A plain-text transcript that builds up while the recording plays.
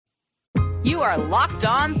You are Locked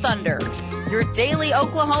On Thunder, your daily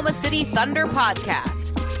Oklahoma City Thunder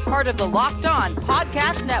podcast. Part of the Locked On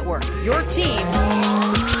Podcast Network, your team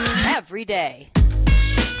every day.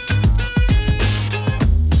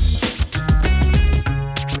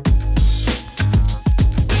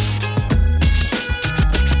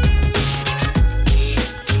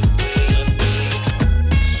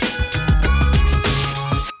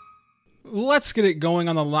 Let's get it going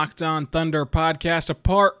on the Locked On Thunder podcast, a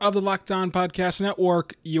part of the Locked On Podcast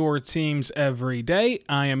Network, your teams every day.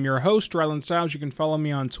 I am your host, Rylan Stiles. You can follow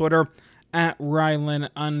me on Twitter at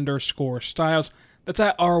Rylan_Stiles. That's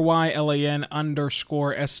at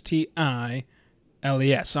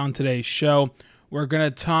RYLAN_STILES. On today's show, we're going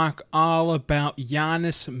to talk all about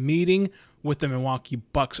Giannis meeting with the Milwaukee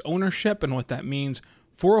Bucks ownership and what that means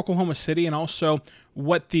for Oklahoma City, and also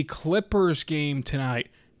what the Clippers game tonight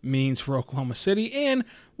means for Oklahoma City. And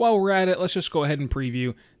while we're at it, let's just go ahead and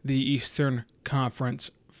preview the Eastern Conference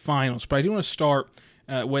Finals. But I do want to start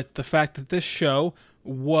with the fact that this show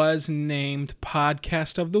was named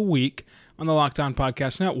Podcast of the Week on the Locked On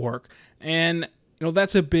Podcast Network. And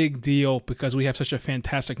that's a big deal because we have such a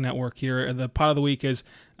fantastic network here. The Pod of the Week is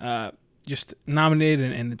just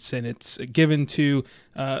nominated and it's given to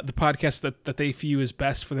the podcast that they view as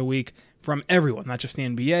best for the week from everyone, not just the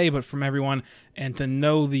NBA, but from everyone. And to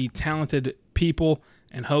know the talented people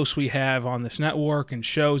and hosts we have on this network and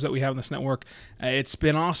shows that we have on this network, it's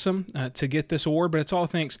been awesome to get this award, but it's all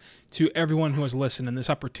thanks to everyone who has listened. And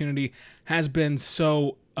this opportunity has been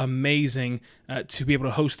so amazing to be able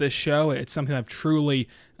to host this show. It's something I've truly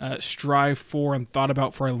strived for and thought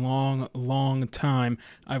about for a long, long time.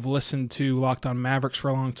 I've listened to Locked On Mavericks for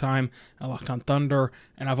a long time, Locked On Thunder,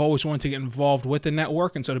 and I've always wanted to get involved with the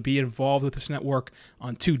network. And so to be involved with this network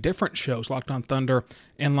on two different shows, Locked On Thunder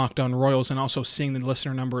and Locked On Royals, and also seeing the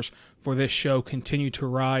listener numbers for this show continue to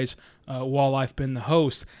rise while I've been the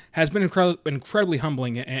host, has been incredibly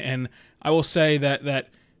humbling. And I will say that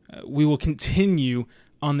we will continue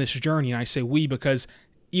on this journey. And I say we because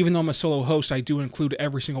even though I'm a solo host, I do include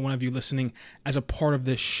every single one of you listening as a part of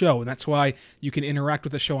this show. And that's why you can interact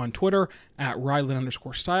with the show on Twitter at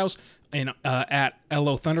Rylan_Stiles and at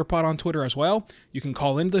LO Thunderpod on Twitter as well. You can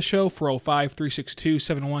call into the show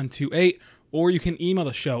 405-362-7128, or you can email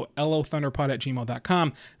the show,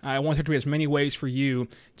 lothunderpod@gmail.com. I want there to be as many ways for you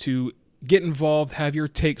to get involved, have your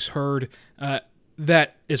takes heard,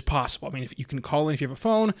 that is possible. I mean, if you can call in if you have a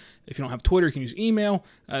phone, if you don't have Twitter, you can use email.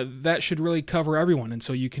 That should really cover everyone. And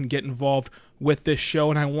so you can get involved with this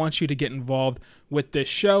show, and I want you to get involved with this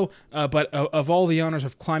show. But of all the honors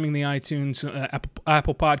of climbing the iTunes,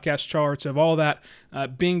 Apple Podcast charts, of all that,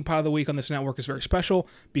 being Pod of the Week on this network is very special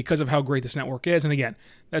because of how great this network is. And again,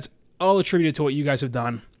 that's all attributed to what you guys have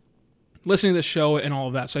done listening to this show and all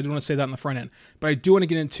of that. So I do want to say that on the front end. But I do want to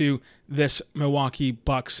get into this Milwaukee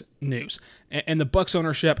Bucks news. And the Bucks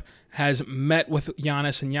ownership has met with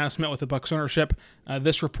Giannis, and Giannis met with the Bucks ownership.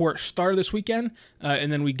 This report started this weekend,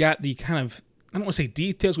 and then we got the kind of, I don't want to say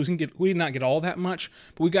details, we did not get all that much,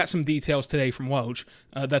 but we got some details today from Woj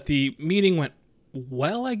that the meeting went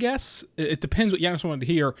well, I guess. It depends what Giannis wanted to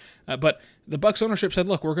hear. But the Bucks ownership said,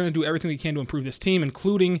 look, we're going to do everything we can to improve this team,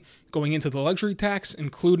 including going into the luxury tax,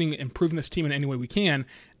 including improving this team in any way we can.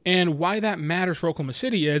 And why that matters for Oklahoma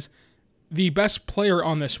City is the best player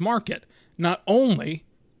on this market not only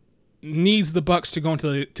needs the Bucks to go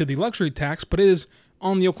into the luxury tax, but is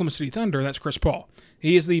on the Oklahoma City Thunder, and that's Chris Paul.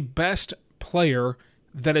 He is the best player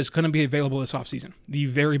that is going to be available this offseason. The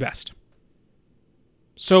very best.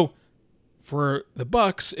 So for the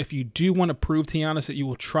Bucks, if you do want to prove to Giannis that you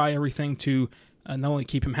will try everything to not only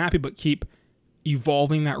keep him happy, but keep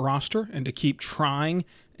evolving that roster and to keep trying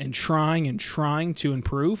and trying and trying to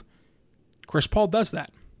improve, Chris Paul does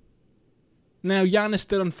that. Now, Giannis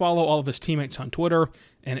did unfollow all of his teammates on Twitter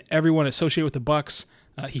and everyone associated with the Bucks.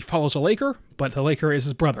 He follows a Laker, but the Laker is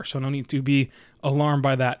his brother, so no need to be alarmed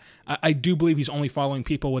by that. I do believe he's only following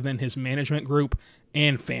people within his management group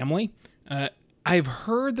and family. I've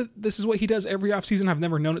heard that this is what he does every offseason. I've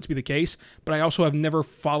never known it to be the case, but I also have never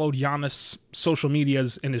followed Giannis' social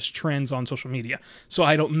medias and his trends on social media. So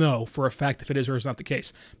I don't know for a fact if it is or is not the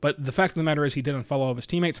case. But the fact of the matter is he did unfollow all of his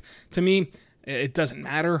teammates. To me, it doesn't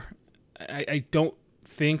matter. I don't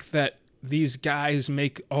think that these guys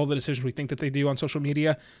make all the decisions we think that they do on social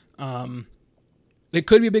media. It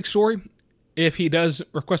could be a big story if he does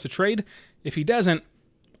request a trade. If he doesn't,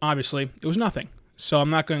 obviously, it was nothing. So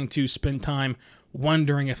I'm not going to spend time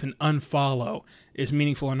wondering if an unfollow is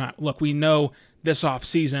meaningful or not. Look, we know this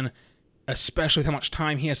offseason, especially with how much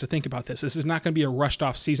time he has to think about this. This is not going to be a rushed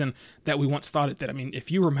off season that we once thought it did. I mean, if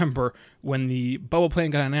you remember when the bubble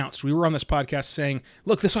plan got announced, we were on this podcast saying,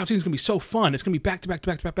 look, this offseason is going to be so fun. It's going to be back to back to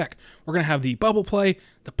back to back to back. We're going to have the bubble play,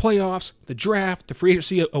 the playoffs, the draft, the free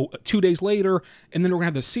agency 2 days later, and then we're going to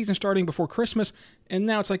have the season starting before Christmas. And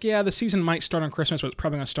now it's like, yeah, the season might start on Christmas, but it's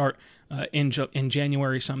probably going to start in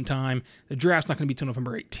January sometime. The draft's not going to be till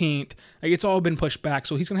November 18th. Like, it's all been pushed back,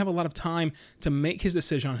 so he's going to have a lot of time to make his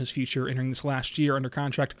decision on his future entering this last year under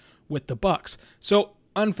contract with the Bucks. So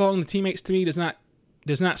unfollowing the teammates to me does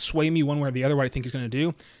not sway me one way or the other what I think he's going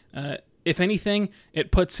to do. If anything,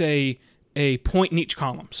 it puts a point in each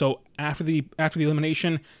column. So after the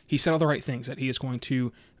elimination, he said all the right things, that he is going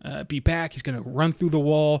to be back. He's going to run through the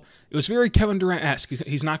wall. It was very Kevin Durant-esque.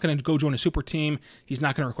 He's not going to go join a super team. He's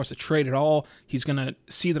not going to request a trade at all. He's going to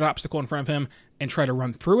see that obstacle in front of him and try to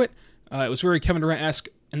run through it. It was very Kevin Durant-esque.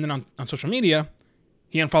 And then on social media,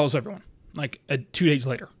 he unfollows everyone, like 2 days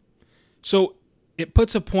later. So it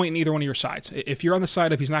puts a point in either one of your sides. If you're on the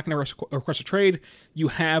side of he's not going to request a trade, you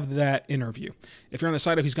have that interview. If you're on the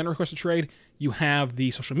side of he's going to request a trade, you have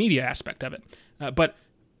the social media aspect of it. But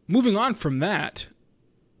moving on from that,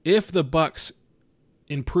 if the Bucks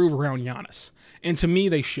improve around Giannis, and to me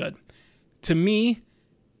they should, to me,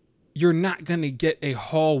 you're not going to get a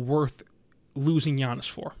haul worth losing Giannis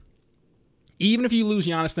for. Even if you lose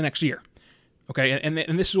Giannis the next year. Okay, and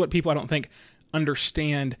this is what people I don't think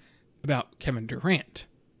understand about Kevin Durant.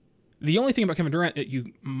 The only thing about Kevin Durant that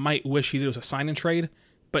you might wish he did was a sign and trade,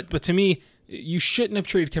 but to me, you shouldn't have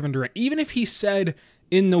traded Kevin Durant. Even if he said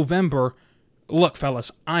in November, look,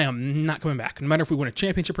 fellas, I am not coming back. No matter if we win a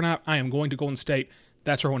championship or not, I am going to Golden State.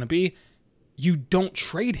 That's where I want to be. You don't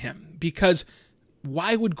trade him, because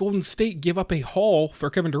why would Golden State give up a haul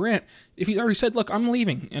for Kevin Durant if he's already said, look, I'm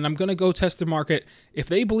leaving and I'm going to go test the market? If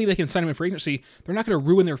they believe they can sign him in free agency, they're not going to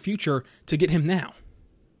ruin their future to get him now.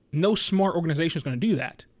 No smart organization is going to do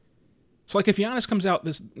that. So, like, if Giannis comes out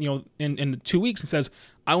this, in 2 weeks and says,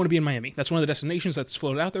 I want to be in Miami. That's one of the destinations that's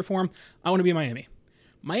floated out there for him. I want to be in Miami.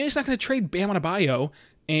 Miami's not going to trade Bam Adebayo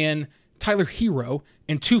and Tyler Hero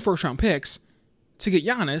and 2 first-round picks to get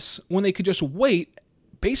Giannis when they could just wait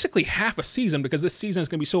basically half a season, because this season is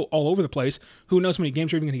going to be so all over the place. Who knows how many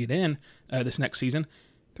games are even going to get in this next season?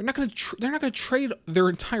 They're not going to trade their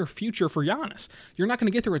entire future for Giannis. You're not going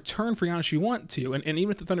to get the return for Giannis you want to. And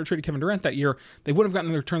even if the Thunder traded Kevin Durant that year, they wouldn't have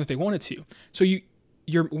gotten the return that they wanted to. So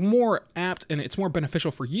you're more apt, and it's more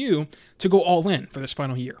beneficial for you to go all in for this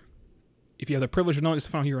final year, if you have the privilege of knowing it's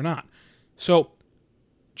the final year or not. So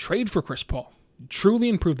trade for Chris Paul. Truly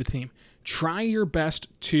improve the team. Try your best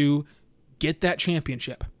to get that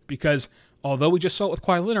championship, because although we just saw it with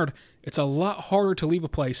Kawhi Leonard, it's a lot harder to leave a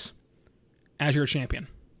place as your champion.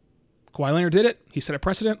 Kawhi Leonard did it. He set a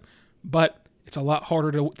precedent, but it's a lot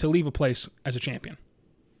harder to leave a place as a champion.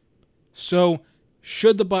 So,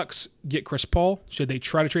 should the Bucks get Chris Paul? Should they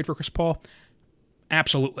try to trade for Chris Paul?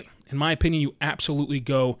 Absolutely. In my opinion, you absolutely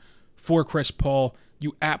go for Chris Paul.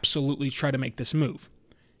 You absolutely try to make this move.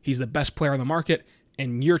 He's the best player on the market,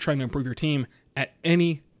 and you're trying to improve your team at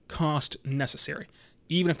any cost necessary,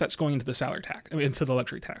 even if that's going into the salary tax, into the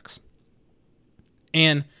luxury tax.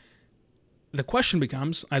 And the question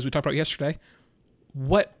becomes, as we talked about yesterday,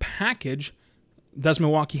 what package does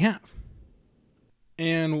Milwaukee have?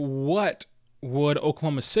 And what would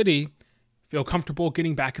Oklahoma City feel comfortable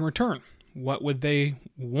getting back in return? What would they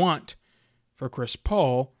want for Chris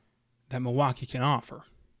Paul that Milwaukee can offer?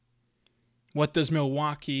 What does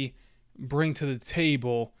Milwaukee bring to the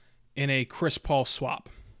table in a Chris Paul swap?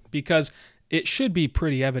 Because it should be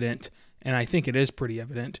pretty evident, and I think it is pretty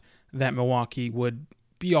evident, that Milwaukee would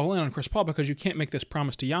be all in on Chris Paul, because you can't make this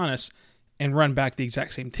promise to Giannis and run back the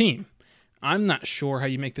exact same team. I'm not sure how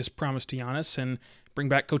you make this promise to Giannis and bring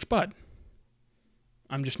back Coach Bud.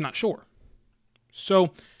 I'm just not sure.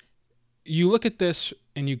 So you look at this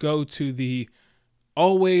and you go to the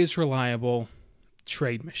always reliable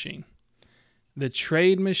trade machine. The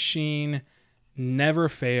trade machine never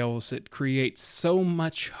fails. It creates so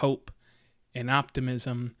much hope and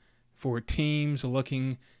optimism for teams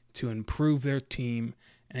looking to improve their team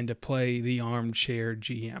and to play the armchair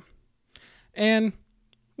GM. And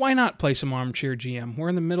why not play some armchair GM? We're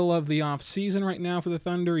in the middle of the off season right now for the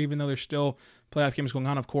Thunder, even though there's still playoff games going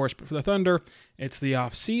on, of course. But for the Thunder, it's the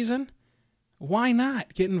off season. Why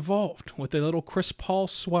not get involved with a little Chris Paul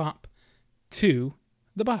swap to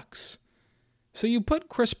the Bucks? So you put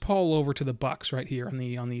Chris Paul over to the Bucks right here on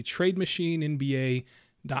the Trade Machine NBA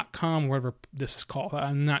whatever this is called.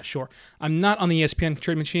 I'm not sure. I'm not on the ESPN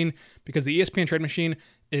trade machine because the ESPN trade machine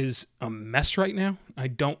is a mess right now. I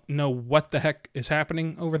don't know what the heck is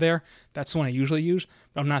happening over there. That's the one I usually use,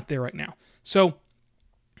 but I'm not there right now. So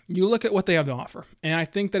you look at what they have to offer, and I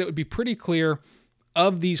think that it would be pretty clear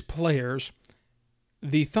of these players,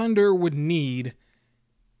 the Thunder would need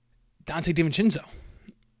Donte DiVincenzo.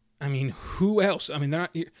 I mean, who else? I mean,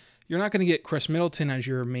 you're not going to get Chris Middleton as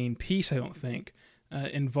your main piece, I don't think,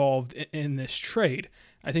 involved in this trade.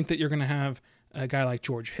 I think that you're going to have a guy like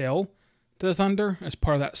George Hill to the Thunder as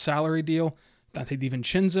part of that salary deal, Donte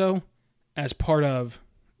DiVincenzo as part of,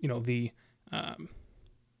 the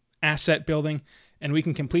asset building, and we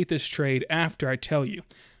can complete this trade after I tell you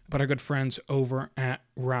about our good friends over at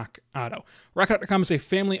Rock Auto. RockAuto.com is a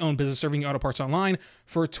family-owned business serving auto parts online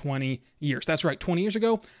for 20 years. That's right, 20 years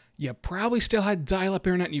ago, you probably still had dial-up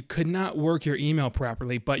internet and you could not work your email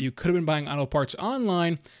properly, but you could have been buying auto parts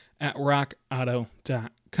online at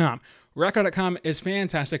RockAuto.com. RockAuto.com is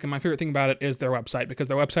fantastic, and my favorite thing about it is their website, because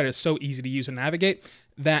their website is so easy to use and navigate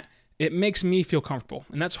that it makes me feel comfortable.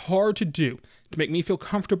 And that's hard to do, to make me feel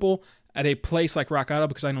comfortable at a place like Rock Auto,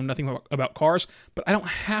 because I know nothing about cars, but I don't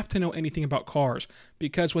have to know anything about cars,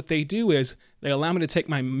 because what they do is they allow me to take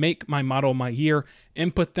my make, my model, my year,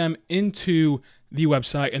 input them into the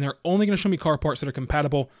website, and they're only going to show me car parts that are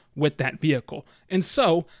compatible with that vehicle. And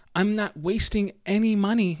so I'm not wasting any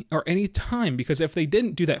money or any time, because if they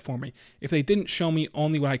didn't do that for me, if they didn't show me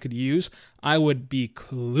only what I could use, I would be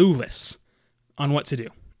clueless on what to do.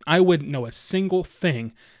 I wouldn't know a single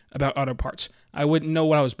thing about auto parts. I wouldn't know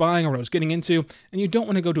what I was buying or what I was getting into, and you don't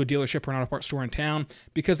want to go to a dealership or an auto parts store in town,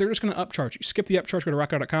 because they're just going to upcharge you. Skip the upcharge, go to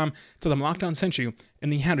rockauto.com, tell them Locked On sent you in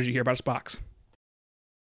the How Did You Hear About Us box.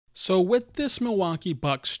 So with this Milwaukee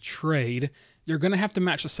Bucks trade, you're going to have to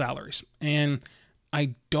match the salaries, and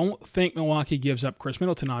I don't think Milwaukee gives up Chris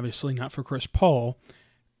Middleton, obviously, not for Chris Paul,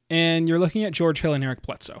 and you're looking at George Hill and Eric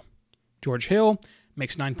Bledsoe. George Hill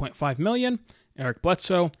makes $9.5 million, Eric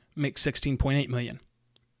Bledsoe makes $16.8 million.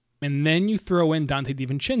 And then you throw in Donte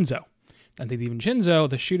DiVincenzo. Donte DiVincenzo,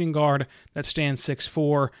 the shooting guard that stands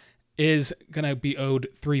 6'4", is going to be owed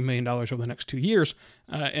 $3 million over the next 2 years.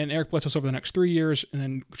 And Eric Bledsoe's over the next 3 years. And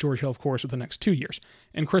then George Hill, of course, over the next 2 years.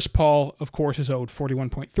 And Chris Paul, of course, is owed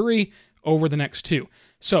 $41.3 over the next 2.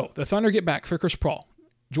 So the Thunder get back for Chris Paul,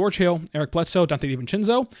 George Hill, Eric Bledsoe, Donte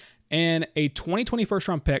DiVincenzo, and a 2020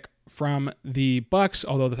 first-round pick from the Bucks,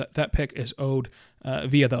 although that pick is owed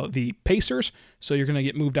via the Pacers, so you're going to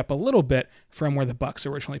get moved up a little bit from where the Bucks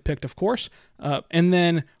originally picked, of course. And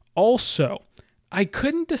then also, I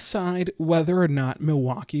couldn't decide whether or not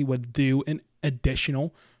Milwaukee would do an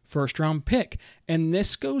additional first-round pick, and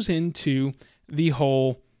this goes into the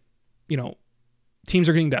whole, teams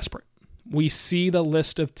are getting desperate. We see the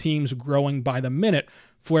list of teams growing by the minute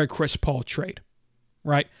for a Chris Paul trade,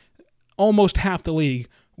 right? Almost half the league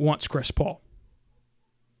wants Chris Paul.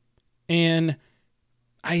 And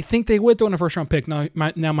I think they would throw in a first-round pick. Now,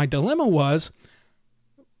 my dilemma was,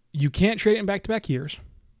 you can't trade it in back-to-back years.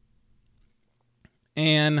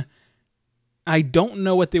 And I don't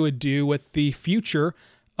know what they would do with the future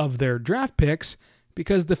of their draft picks,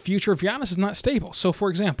 because the future of Giannis is not stable. So, for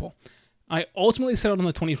example, I ultimately settled on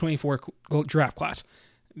the 2024 draft class.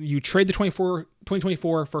 You trade the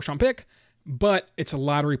 2024 first-round pick, but it's a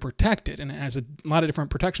lottery protected, and it has a lot of different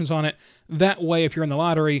protections on it. That way, if you're in the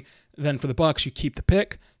lottery, then for the Bucks, you keep the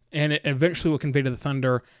pick, and it eventually will convey to the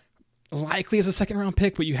Thunder, likely as a second-round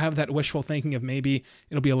pick, but you have that wishful thinking of maybe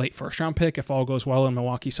it'll be a late first-round pick if all goes well and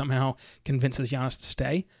Milwaukee somehow convinces Giannis to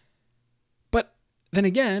stay. But then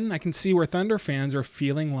again, I can see where Thunder fans are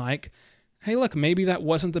feeling like, hey, look, maybe that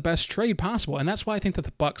wasn't the best trade possible, and that's why I think that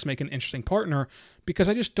the Bucks make an interesting partner, because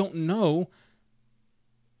I just don't know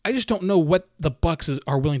what the Bucks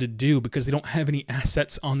are willing to do, because they don't have any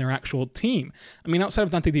assets on their actual team. I mean, outside of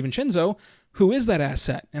Donte DiVincenzo, who is that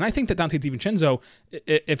asset? And I think that Donte DiVincenzo,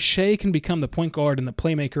 if Shea can become the point guard and the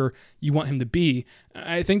playmaker you want him to be,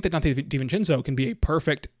 I think that Donte DiVincenzo can be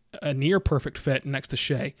a near perfect fit next to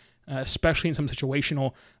Shea, especially in some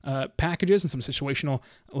situational packages and some situational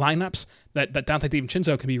lineups that Donte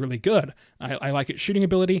DiVincenzo can be really good. I like his shooting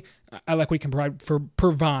ability. I like what he can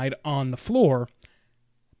provide on the floor.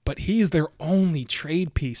 But he's their only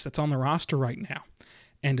trade piece that's on the roster right now.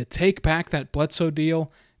 And to take back that Bledsoe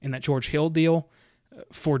deal and that George Hill deal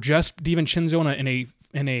for just DiVincenzo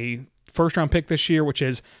in a first-round pick this year, which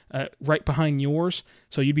is right behind yours,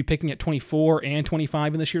 so you'd be picking at 24 and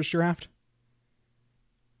 25 in this year's draft,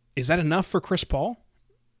 is that enough for Chris Paul?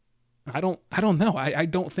 I don't know. I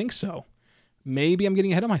don't think so. Maybe I'm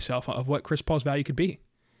getting ahead of myself of what Chris Paul's value could be.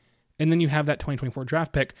 And then you have that 2024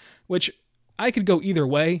 draft pick, which I could go either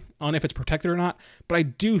way on if it's protected or not, but I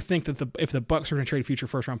do think that if the Bucks are going to trade future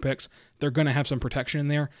first-round picks, they're going to have some protection in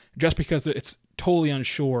there just because it's totally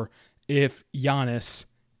unsure if Giannis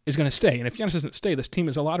is going to stay. And if Giannis doesn't stay, this team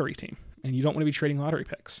is a lottery team, and you don't want to be trading lottery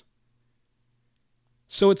picks.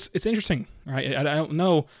 So it's interesting, right? I don't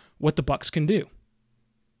know what the Bucks can do.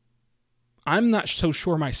 I'm not so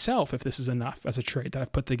sure myself if this is enough as a trade that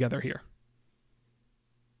I've put together here.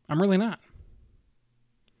 I'm really not.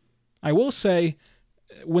 I will say,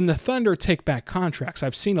 when the Thunder take back contracts,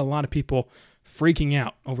 I've seen a lot of people freaking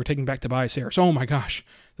out over taking back Tobias Harris. Oh my gosh,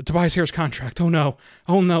 the Tobias Harris contract. Oh no,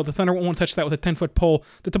 the Thunder won't want to touch that with a 10-foot pole.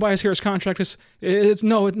 The Tobias Harris contract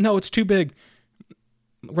it's too big.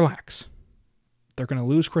 Relax. They're going to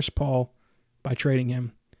lose Chris Paul by trading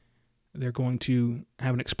him. They're going to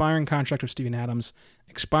have an expiring contract with Steven Adams,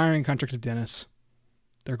 expiring contract with Dennis.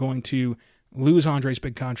 They're going to lose Andre's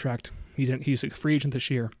big contract. He's a free agent this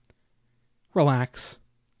year. Relax.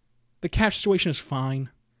 The cap situation is fine.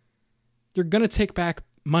 You're going to take back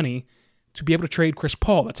money to be able to trade Chris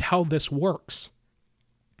Paul. That's how this works.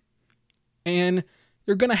 And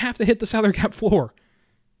you're going to have to hit the salary cap floor.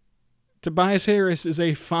 Tobias Harris is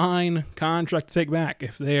a fine contract to take back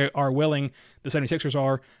if they are willing, the 76ers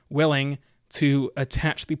are willing to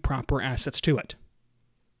attach the proper assets to it.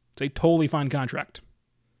 It's a totally fine contract.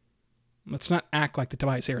 Let's not act like the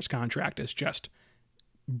Tobias Harris contract is just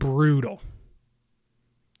brutal.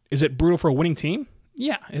 Is it brutal for a winning team?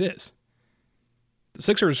 Yeah, it is. The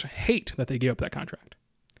Sixers hate that they gave up that contract.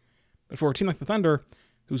 But for a team like the Thunder,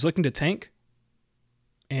 who's looking to tank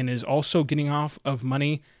and is also getting off of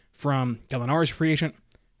money from Gallinari's a free agent,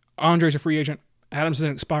 Andre's a free agent, Adams is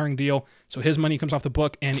an expiring deal, so his money comes off the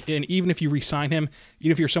book, and even if you re-sign him,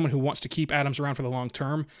 even if you're someone who wants to keep Adams around for the long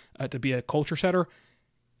term to be a culture setter,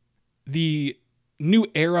 the new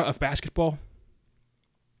era of basketball,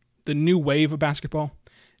 the new wave of basketball,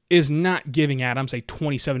 is not giving Adams a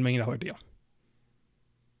 $27 million deal.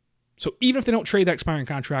 So even if they don't trade that expiring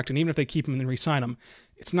contract, and even if they keep him and re-sign him,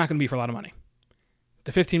 it's not going to be for a lot of money.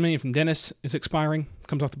 The $15 million from Dennis is expiring,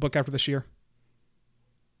 comes off the book after this year.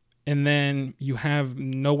 And then you have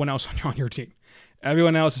no one else on your team.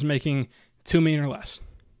 Everyone else is making $2 million or less.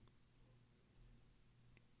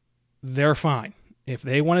 They're fine. If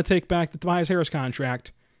they want to take back the Tobias Harris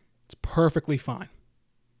contract, it's perfectly fine.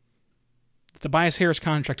 The Tobias Harris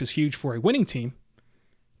contract is huge for a winning team.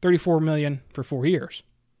 $34 million for 4 years.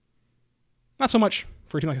 Not so much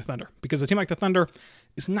for a team like the Thunder, because a team like the Thunder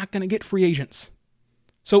is not going to get free agents.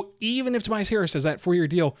 So even if Tobias Harris, as that 4-year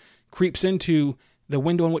deal creeps into the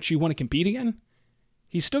window in which you want to compete again,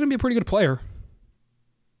 he's still going to be a pretty good player.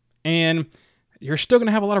 And you're still going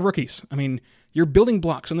to have a lot of rookies. I mean, you're building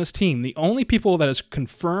blocks on this team. The only people that is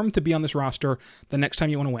confirmed to be on this roster the next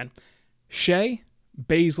time you want to win, Shea,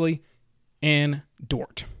 Bazley, and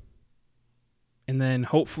Dort. And then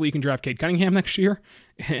hopefully you can draft Cade Cunningham next year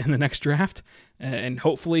in the next draft. And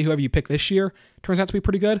hopefully whoever you pick this year turns out to be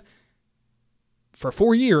pretty good. For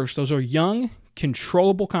 4 years, those are young,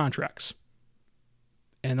 controllable contracts.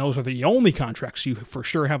 And those are the only contracts you for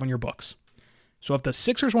sure have on your books. So if the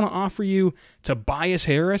Sixers want to offer you Tobias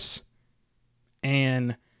Harris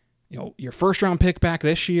and your first round pick back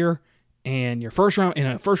this year and your first round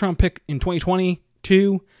pick in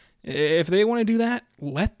 2022, if they want to do that,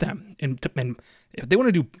 let them. And if they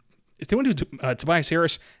want to do Tobias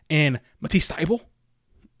Harris and Matisse Thybulle,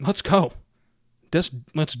 let's go.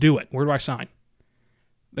 Let's do it. Where do I sign?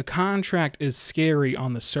 The contract is scary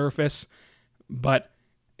on the surface, but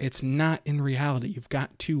it's not in reality. You've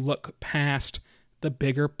got to look past the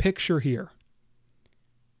bigger picture here.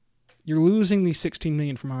 You're losing the $16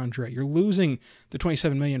 million from Andre. You're losing the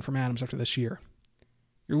 $27 million from Adams after this year.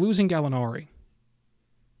 You're losing Gallinari.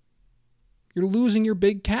 You're losing your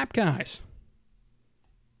big cap guys.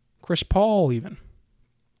 Chris Paul even.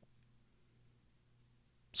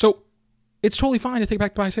 So it's totally fine to take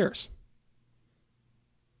back Tobias Harris.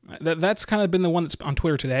 That's kind of been the one that's on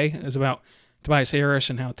Twitter today, is about Tobias Harris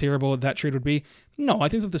and how terrible that trade would be. No, I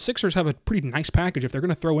think that the Sixers have a pretty nice package. If they're going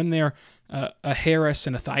to throw in there a Harris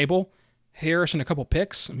and a Thybulle, Harris and a couple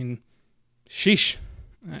picks, I mean, sheesh.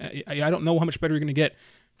 I don't know how much better you're going to get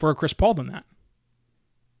for a Chris Paul than that.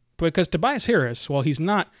 Because Tobias Harris, while he's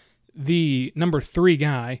not the number 3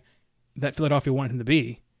 guy that Philadelphia wanted him to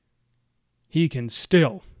be, he can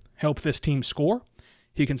still help this team score.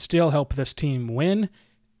 He can still help this team win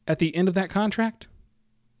at the end of that contract.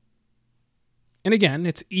 And again,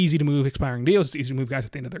 it's easy to move expiring deals. It's easy to move guys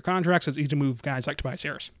at the end of their contracts. It's easy to move guys like Tobias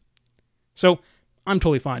Harris. So I'm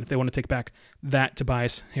totally fine if they want to take back that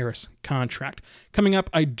Tobias Harris contract. Coming up,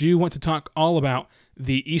 I do want to talk all about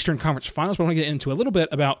the Eastern Conference Finals, but I want to get into a little bit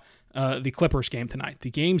about the Clippers game tonight.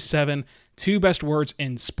 The Game 7, two best words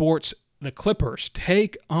in sports. The Clippers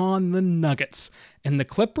take on the Nuggets. And the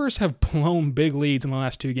Clippers have blown big leads in the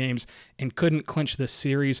last two games and couldn't clinch this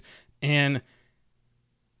series. And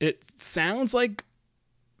it sounds like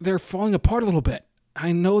they're falling apart a little bit.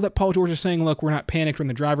 I know that Paul George is saying, look, we're not panicked, we're in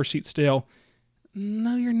the driver's seat still.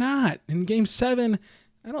 No, you're not. In Game 7,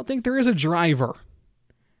 I don't think there is a driver.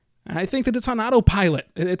 I think that it's on autopilot.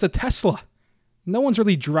 It's a Tesla. No one's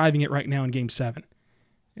really driving it right now in Game 7.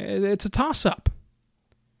 It's a toss-up.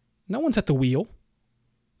 No one's at the wheel.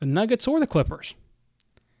 The Nuggets or the Clippers.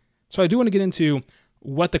 So I do want to get into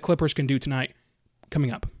what the Clippers can do tonight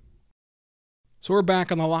coming up. So we're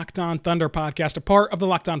back on the Locked On Thunder podcast, a part of the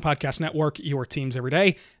Locked On Podcast Network, your teams every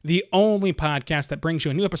day, the only podcast that brings you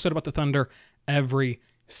a new episode about the Thunder every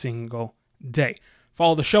single day.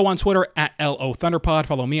 Follow the show on Twitter at LOThunderPod.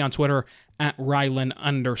 Follow me on Twitter at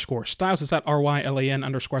Rylan_Stiles. It's at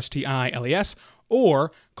RYLAN_STILES.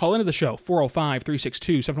 Or call into the show,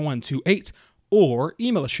 405-362-7128. Or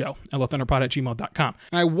email the show, LOThunderPod@gmail.com.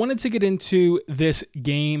 And I wanted to get into this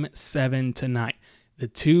Game 7 tonight. The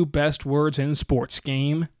two best words in sports,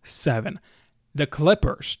 Game 7. The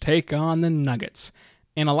Clippers take on the Nuggets.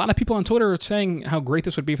 And a lot of people on Twitter are saying how great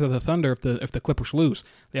this would be for the Thunder if the Clippers lose.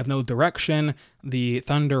 They have no direction. The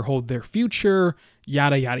Thunder hold their future,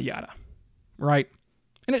 yada, yada, yada. Right?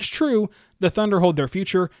 And it's true, the Thunder hold their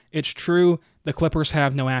future. It's true, the Clippers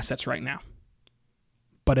have no assets right now.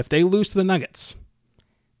 But if they lose to the Nuggets,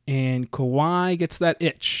 and Kawhi gets that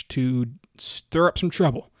itch to stir up some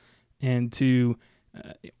trouble, and to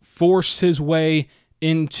force his way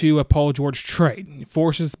into a Paul George trade, he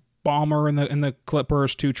forces Ballmer and the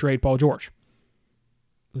Clippers to trade Paul George,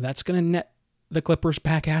 that's going to net the Clippers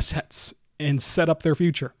back assets and set up their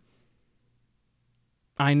future.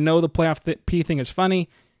 I know the playoff P thing is funny.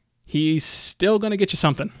 He's still going to get you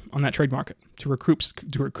something on that trade market to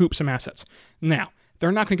recoup some assets. Now,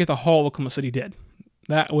 they're not going to get the haul Oklahoma City did.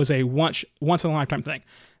 That was a once in a lifetime thing.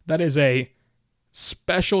 That is a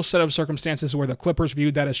special set of circumstances where the Clippers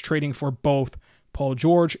viewed that as trading for both Paul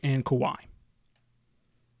George and Kawhi.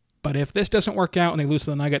 But if this doesn't work out and they lose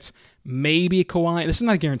to the Nuggets, maybe Kawhi, this is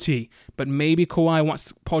not a guarantee, but maybe Kawhi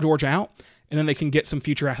wants Paul George out, and then they can get some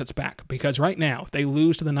future assets back. Because right now, if they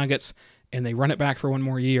lose to the Nuggets and they run it back for one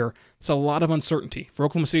more year, it's a lot of uncertainty. For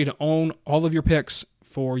Oklahoma City to own all of your picks,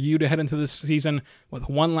 for you to head into this season with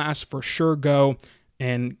one last for sure go,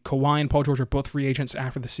 and Kawhi and Paul George are both free agents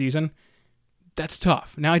after the season, that's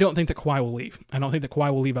tough. Now, I don't think that Kawhi will leave. I don't think that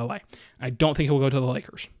Kawhi will leave LA. I don't think he'll go to the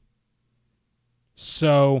Lakers.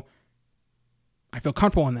 So I feel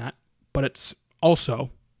comfortable in that, but it's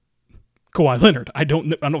also Kawhi Leonard. I don't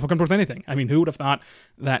feel comfortable with anything. I mean, who would have thought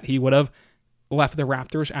that he would have left the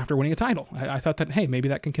Raptors after winning a title? I thought that, hey, maybe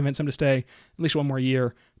that can convince him to stay at least one more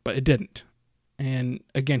year, but it didn't. And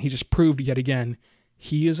again, he just proved yet again,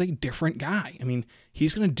 he is a different guy. I mean,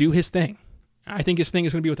 he's going to do his thing. I think his thing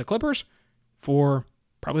is going to be with the Clippers for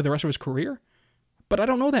probably the rest of his career, but I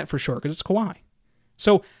don't know that for sure because it's Kawhi.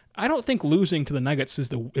 So I don't think losing to the Nuggets is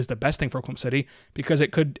the best thing for Oklahoma City, because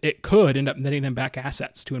it could end up netting them back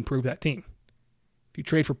assets to improve that team.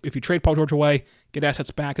 If you trade Paul George away, get assets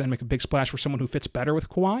back, and then make a big splash for someone who fits better with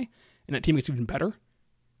Kawhi, and that team gets even better,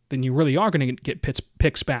 then you really are going to get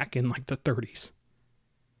picks back in like the 30s.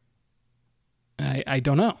 I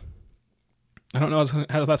don't know. I don't know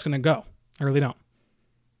how that's going to go. I really don't.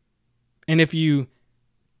 And if you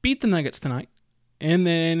beat the Nuggets tonight, and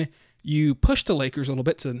then you push the Lakers a little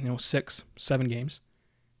bit to 6-7 games,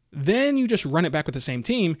 then you just run it back with the same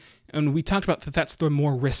team, and we talked about that's the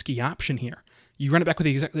more risky option here. You run it back with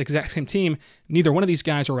the exact same team. Neither one of these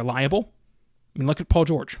guys are reliable. I mean, look at Paul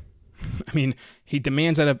George. I mean, he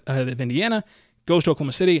demands out of Indiana, goes to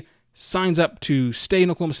Oklahoma City, signs up to stay in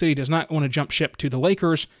Oklahoma City, does not want to jump ship to the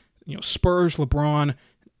Lakers. Spurs, LeBron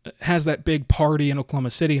has that big party in Oklahoma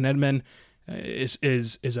City, and Edmond is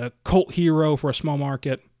a cult hero for a small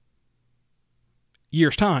market.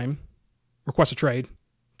 Year's time, requests a trade,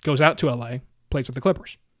 goes out to LA, plays with the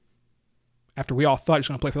Clippers. After we all thought he was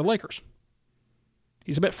going to play for the Lakers.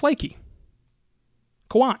 He's a bit flaky.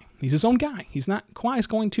 Kawhi, he's his own guy. Kawhi is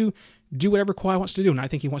going to do whatever Kawhi wants to do, and I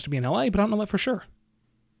think he wants to be in LA, but I don't know that for sure.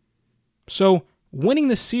 So winning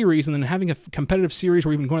this series and then having a competitive series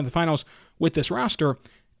or even going to the finals with this roster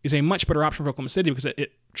is a much better option for Oklahoma City, because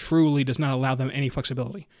it truly does not allow them any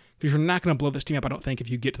flexibility. Because you're not going to blow this team up, I don't think, if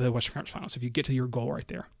you get to the Western Conference Finals, if you get to your goal right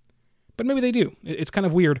there. But maybe they do. It's kind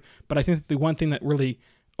of weird, but I think that the one thing that really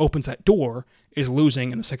opens that door is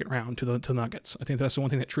losing in the second round to the Nuggets. I think that's the one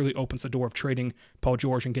thing that truly opens the door of trading Paul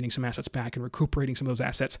George and getting some assets back and recuperating some of those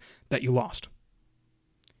assets that you lost.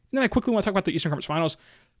 And then I quickly want to talk about the Eastern Conference Finals.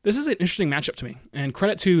 This is an interesting matchup to me, and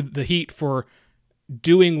credit to the Heat for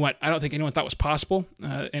doing what I don't think anyone thought was possible.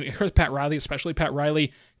 And credit to Pat Riley, especially. Pat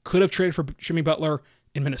Riley could have traded for Jimmy Butler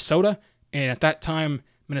in Minnesota, and at that time,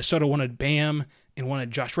 Minnesota wanted Bam and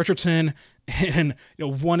wanted Josh Richardson and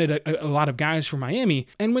wanted a lot of guys from Miami.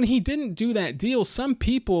 And when he didn't do that deal, some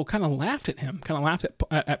people kind of laughed at him, kind of laughed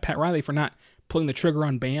at Pat Riley for not pulling the trigger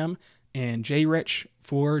on Bam and Jay Rich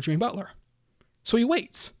for Jimmy Butler. So he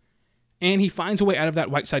waits, and he finds a way out of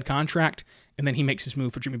that Whiteside contract, and then he makes his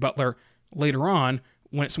move for Jimmy Butler later on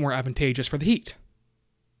when it's more advantageous for the Heat.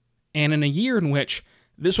 And in a year in which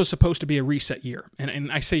this was supposed to be a reset year,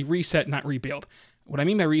 and I say reset, not rebuild. What I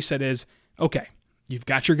mean by reset is, okay, you've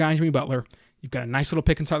got your guy, Jimmy Butler. You've got a nice little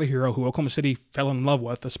pick in Tyler Hero, who Oklahoma City fell in love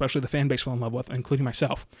with, especially the fan base fell in love with, including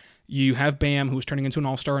myself. You have Bam, who's turning into an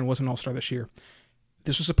all-star and was an all-star this year.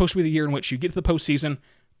 This was supposed to be the year in which you get to the postseason,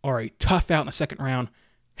 are a tough out in the second round,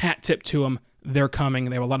 hat tip to them, they're coming,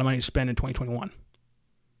 they have a lot of money to spend in 2021.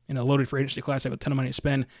 In a loaded free agency class, they have a ton of money to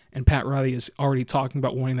spend, and Pat Riley is already talking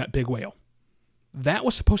about wanting that big whale. That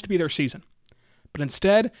was supposed to be their season. But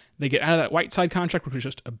instead, they get out of that Whiteside contract, which was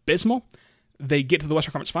just abysmal. They get to the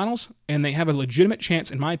Western Conference Finals, and they have a legitimate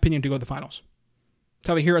chance, in my opinion, to go to the finals.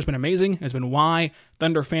 Tyler Hero has been amazing, and has been why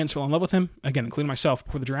Thunder fans fell in love with him, again, including myself,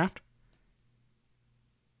 before the draft.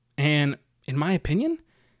 And in my opinion,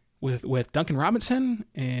 with Duncan Robinson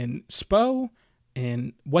and Spo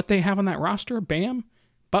and what they have on that roster, Bam,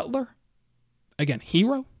 Butler, again,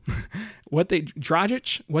 Hero,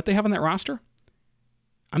 Dragic, what they have on that roster,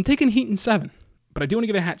 I'm taking Heat in 7. But I do want to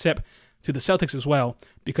give a hat tip to the Celtics as well,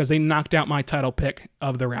 because they knocked out my title pick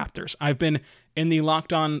of the Raptors. I've been in the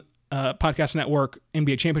Locked On Podcast Network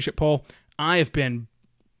NBA Championship poll. I have been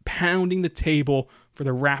pounding the table for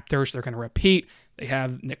the Raptors. They're going to repeat. They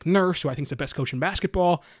have Nick Nurse, who I think is the best coach in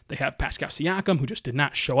basketball. They have Pascal Siakam, who just did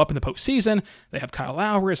not show up in the postseason. They have Kyle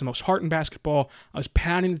Lowry as the most heart in basketball. I was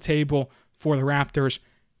pounding the table for the Raptors.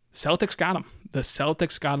 Celtics got them. The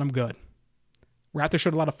Celtics got them good. Raptors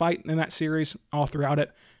showed a lot of fight in that series all throughout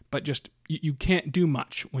it, but just you can't do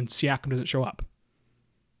much when Siakam doesn't show up.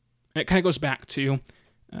 And it kind of goes back to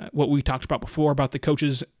what we talked about before about the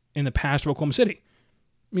coaches in the past of Oklahoma City.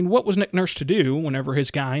 I mean, what was Nick Nurse to do whenever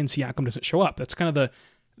his guy in Siakam doesn't show up? That's kind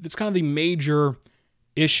of the major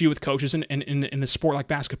issue with coaches in the sport like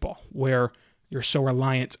basketball, where you're so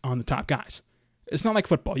reliant on the top guys. It's not like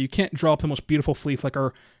football. You can't draw up the most beautiful flea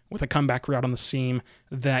flicker with a comeback route on the seam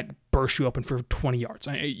that bursts you open for 20 yards.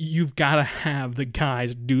 You've got to have the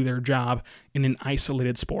guys do their job in an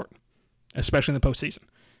isolated sport, especially in the postseason.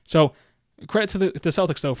 So credit to the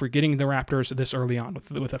Celtics, though, for getting the Raptors this early on.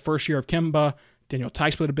 With the first year of Kemba, Daniel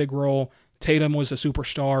Tice played a big role. Tatum was a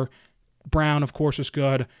superstar. Brown, of course, was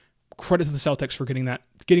good. Credit to the Celtics for getting that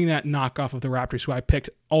knockoff of the Raptors, who I picked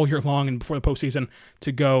all year long and before the postseason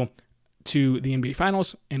to go to the NBA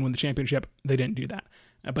Finals and win the championship. They didn't do that.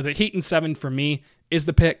 But the Heat in 7 for me is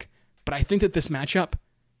the pick. But I think that this matchup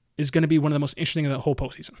is going to be one of the most interesting of the whole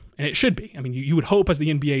postseason. And it should be. I mean, you would hope as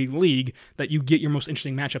the NBA league that you get your most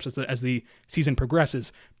interesting matchups as the season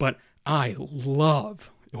progresses. But I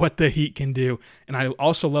love what the Heat can do. And I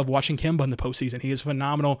also love watching Kemba in the postseason. He is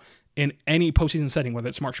phenomenal in any postseason setting, whether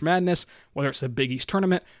it's March Madness, whether it's the Big East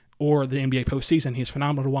tournament, or the NBA postseason. He is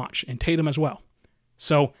phenomenal to watch. And Tatum as well.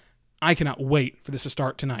 So I cannot wait for this to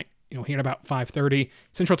start tonight. Here at about 5:30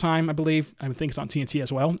 Central Time, I believe. I think it's on TNT as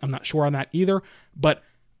well. I'm not sure on that either. But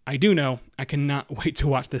I do know I cannot wait to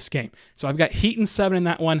watch this game. So I've got Heat in 7 in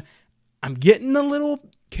that one. I'm getting a little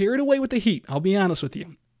carried away with the Heat. I'll be honest with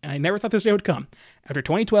you. I never thought this day would come. After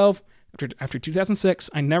 2012, after 2006,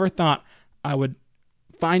 I never thought I would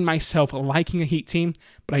find myself liking a Heat team,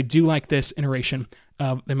 but I do like this iteration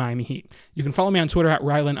of the Miami Heat. You can follow me on Twitter at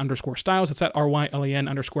Rylan_Styles. It's at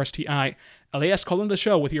RYLAN_STILAS. Call into the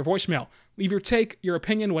show with your voicemail. Leave your take, your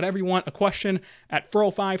opinion, whatever you want, a question at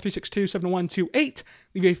 405-362-7128.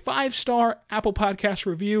 Leave a 5-star Apple Podcast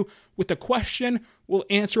review with the question. We'll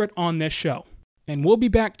answer it on this show. And we'll be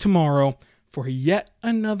back tomorrow for yet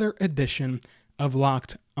another edition of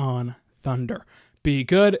Locked On Thunder. Be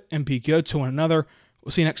good and be good to one another.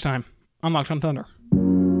 We'll see you next time on Locked On Thunder.